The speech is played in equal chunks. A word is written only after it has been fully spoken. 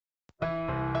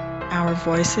Our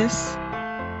voices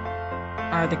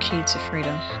are the key to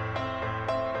freedom.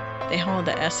 They hold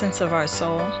the essence of our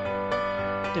soul,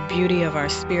 the beauty of our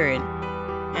spirit,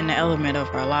 and the element of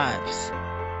our lives.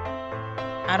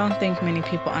 I don't think many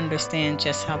people understand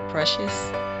just how precious,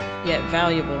 yet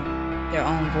valuable, their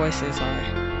own voices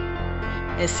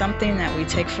are. It's something that we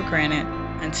take for granted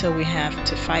until we have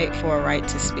to fight for a right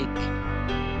to speak.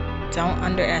 Don't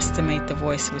underestimate the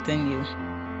voice within you,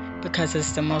 because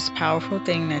it's the most powerful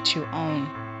thing that you own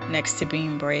next to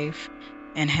being brave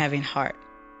and having heart.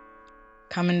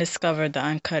 Come and discover the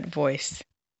uncut voice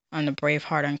on the Brave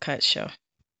Heart Uncut show.